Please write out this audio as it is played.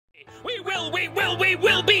we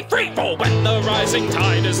will be free. For when the rising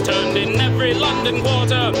tide is turned in every London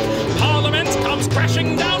quarter, Parliament comes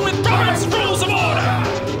crashing down with Robert's Rules of Order.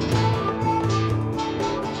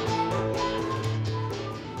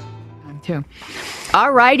 Too.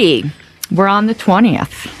 All righty. We're on the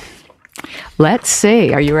 20th. Let's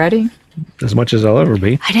see. Are you ready? As much as I'll ever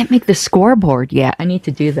be. I didn't make the scoreboard yet. I need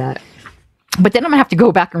to do that. But then I'm going to have to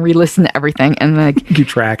go back and re-listen to everything and like keep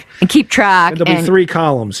track. And keep track. And there'll be 3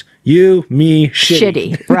 columns. You, me,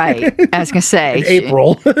 shitty. Shitty, right. I was going to say.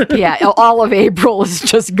 April. Yeah, all of April is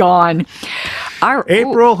just gone.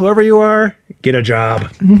 April, whoever you are, get a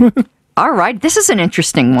job. All right. This is an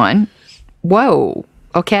interesting one. Whoa.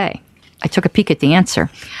 Okay. I took a peek at the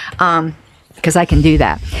answer because I can do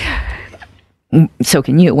that. So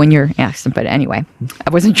can you when you're asked. But anyway,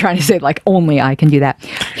 I wasn't trying to say like only I can do that.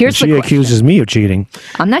 Here's she accuses me of cheating.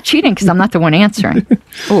 I'm not cheating because I'm not the one answering.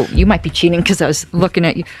 Oh, you might be cheating because I was looking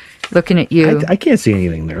at you. I can't see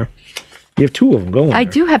anything there. You have 2 of them going. I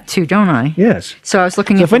do have 2, don't I? Yes. So I was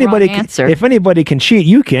looking at the wrong answer. If anybody can cheat,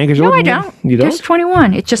 you can. No, I don't. You don't? There's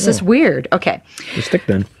 21. It just is weird. Okay. Just stick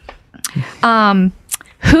then.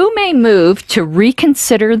 Who may move to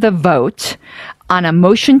reconsider the vote on a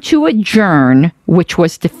motion to adjourn which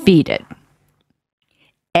was defeated?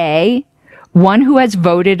 A, one who has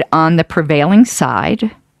voted on the prevailing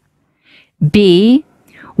side. B,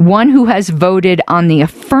 one who has voted on the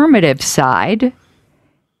affirmative side.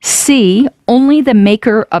 C, only the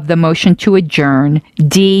maker of the motion to adjourn.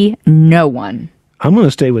 D, no one. I'm going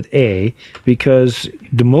to stay with A because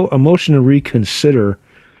a motion to reconsider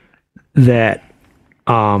that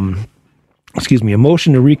a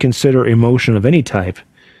motion to reconsider a motion of any type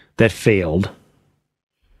that failed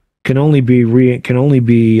can only be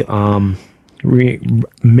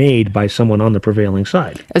made by someone on the prevailing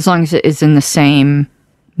side. As long as it is in the same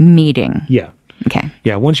meeting. Yeah. Okay.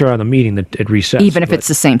 Yeah, once you're out of the meeting, it resets. Even if it's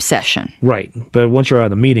the same session. Right. But once you're out of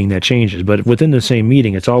the meeting, that changes. But within the same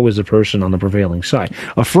meeting, it's always the person on the prevailing side.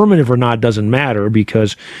 Affirmative or not doesn't matter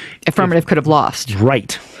because... Affirmative could have lost.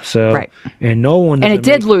 Right. So, right. And no one... And it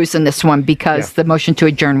did lose in this one because the motion to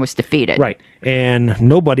adjourn was defeated. Right. And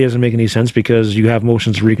nobody doesn't make any sense because you have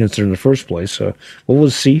motions to reconsider in the first place. So, what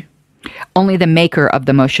was C? Only the maker of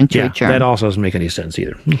the motion to adjourn. That also doesn't make any sense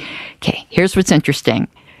either. Okay. Here's what's interesting.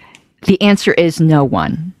 The answer is no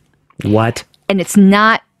one. What? And it's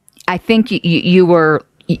not. I think you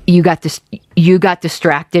got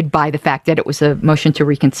distracted by the fact that it was a motion to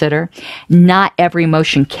reconsider. Not every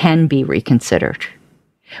motion can be reconsidered.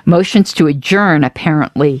 Motions to adjourn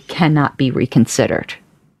apparently cannot be reconsidered.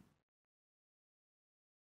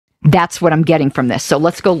 That's what I'm getting from this. So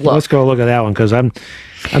let's go look. Let's go look at that one because I'm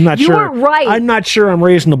not sure. You were right. I'm not sure. I'm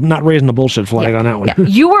not raising the bullshit flag on that one. Yeah.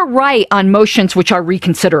 You were right on motions which are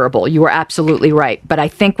reconsiderable. You were absolutely right. But I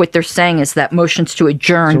think what they're saying is that motions to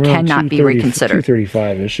adjourn cannot be reconsidered.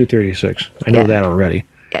 235-ish, 236. I know that already.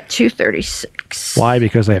 Yeah, 236. Why?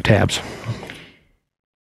 Because they have tabs.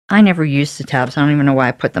 I never used the tabs. I don't even know why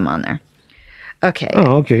I put them on there. Okay.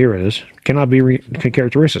 Oh, okay. Here it is. Cannot be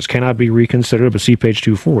characteristics. Cannot be reconsidered, but see page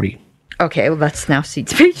 240. Okay, well, let's now see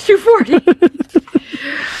page 240.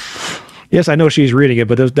 Yes, I know she's reading it,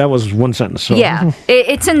 but that was one sentence. So. Yeah,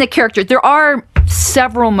 it's in the character. There are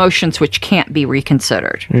several motions which can't be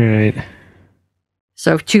reconsidered. All right.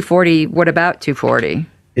 So 240, what about 240?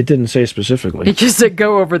 It didn't say specifically. It just said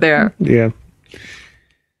go over there. Yeah.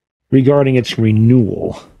 Regarding its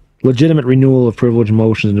renewal. Legitimate renewal of privileged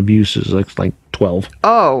motions and abuses, like 12.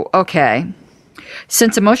 Oh, okay.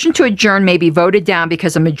 Since a motion to adjourn may be voted down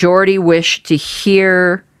because a majority wish to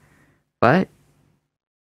hear one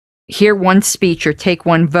speech or take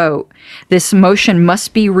one vote, this motion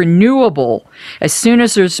must be renewable as soon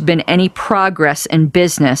as there's been any progress in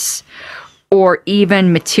business or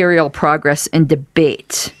even material progress in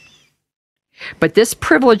debate. But this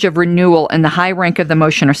privilege of renewal and the high rank of the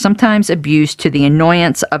motion are sometimes abused to the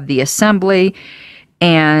annoyance of the assembly,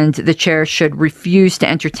 and the chair should refuse to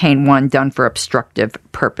entertain one done for obstructive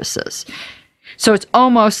purposes. So it's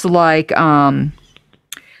almost like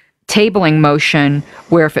tabling motion,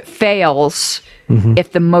 where if it fails,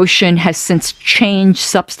 if the motion has since changed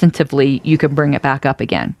substantively, you can bring it back up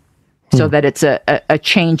again. So that it's a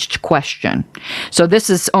changed question. So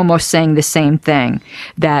this is almost saying the same thing,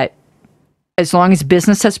 that as long as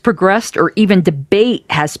business has progressed or even debate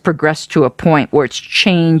has progressed to a point where it's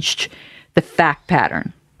changed the fact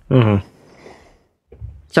pattern.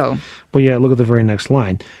 So, well, yeah, look at the very next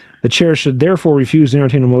line. The chair should therefore refuse to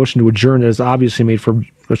entertain a motion to adjourn that is obviously made for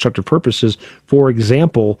obstructive purposes. For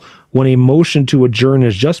example, when a motion to adjourn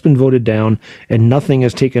has just been voted down and nothing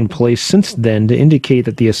has taken place since then to indicate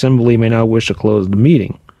that the assembly may now wish to close the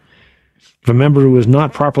meeting. If a member who has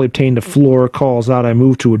not properly obtained the floor calls out, I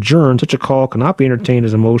move to adjourn, such a call cannot be entertained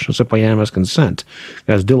as a motion except by unanimous consent.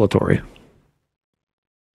 That's dilatory.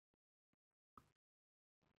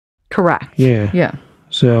 Correct. Yeah. Yeah.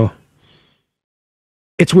 So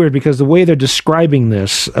it's weird because the way they're describing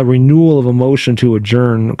this, a renewal of a motion to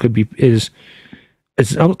adjourn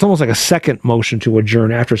it's almost like a second motion to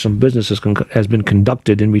adjourn after some business has been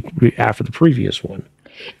conducted after the previous one.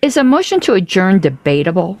 Is a motion to adjourn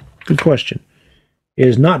debatable? Good question. It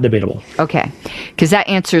is not debatable. Okay. Because that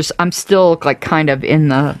answers, I'm still like kind of in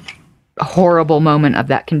the horrible moment of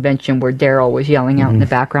that convention where Daryl was yelling out in the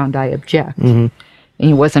background, I object. And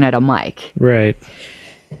he wasn't at a mic. Right.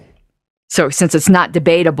 So since it's not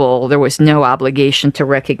debatable, there was no obligation to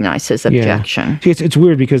recognize his objection. See, it's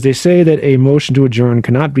weird because they say that a motion to adjourn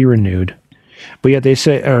cannot be renewed, but yet they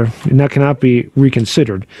say, cannot be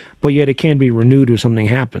reconsidered, but yet it can be renewed if something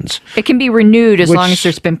happens. It can be renewed as long as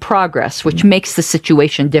there's been progress, which makes the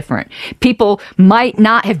situation different. People might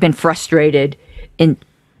not have been frustrated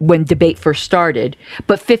when debate first started,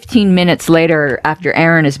 but 15 minutes later, after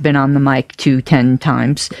Aaron has been on the mic 10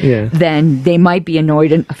 times, then they might be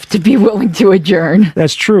annoyed enough to be willing to adjourn.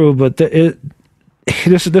 That's true, but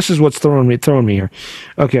this is what's throwing me here.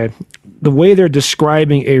 Okay, the way they're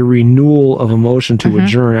describing a renewal of a motion to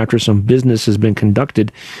adjourn after some business has been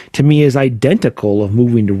conducted, to me is identical of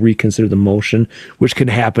moving to reconsider the motion, which can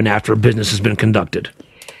happen after a business has been conducted.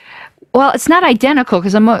 Well, it's not identical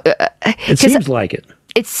because it seems like it.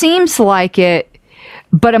 It seems like it,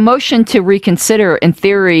 but a motion to reconsider, in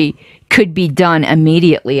theory, could be done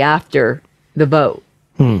immediately after the vote.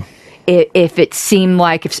 If it seemed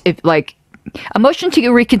like, if a motion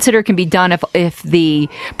to reconsider can be done if the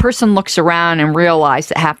person looks around and realizes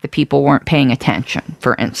that half the people weren't paying attention,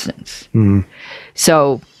 for instance.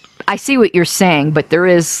 So I see what you're saying, but there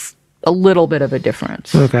is a little bit of a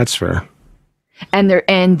difference. Okay, that's fair. And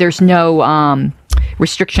there's no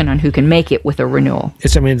restriction on who can make it with a renewal.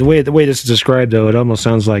 The way this is described, though, it almost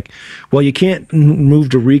sounds like, well, you can't move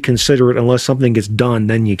to reconsider it unless something gets done,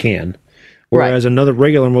 then you can. Whereas another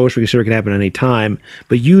regular motion to reconsider can happen any time,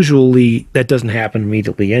 but usually that doesn't happen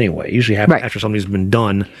immediately anyway. It usually happens after something's been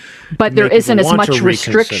done. But there isn't as much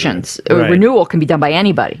restrictions. A renewal can be done by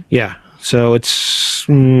anybody. Yeah. So it's...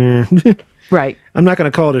 Right. I'm not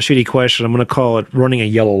going to call it a shitty question. I'm going to call it running a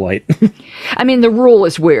yellow light. I mean, the rule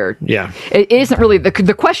is weird. Yeah. It isn't really...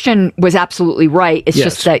 The question was absolutely right. It's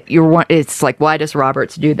just that it's like, why does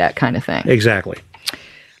Roberts do that kind of thing? Exactly.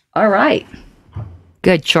 All right.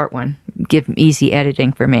 Good, short one. Give easy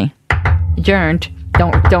editing for me. Adjourned.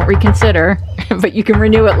 Don't reconsider, but you can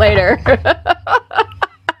renew it later.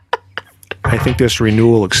 I think this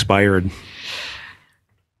renewal expired.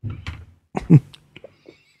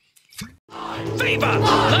 Favor!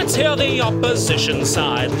 Let's hear the opposition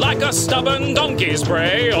side. Like a stubborn donkey's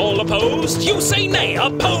bray. All opposed? You say nay.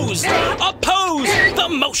 Opposed! Opposed! The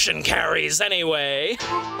motion carries anyway.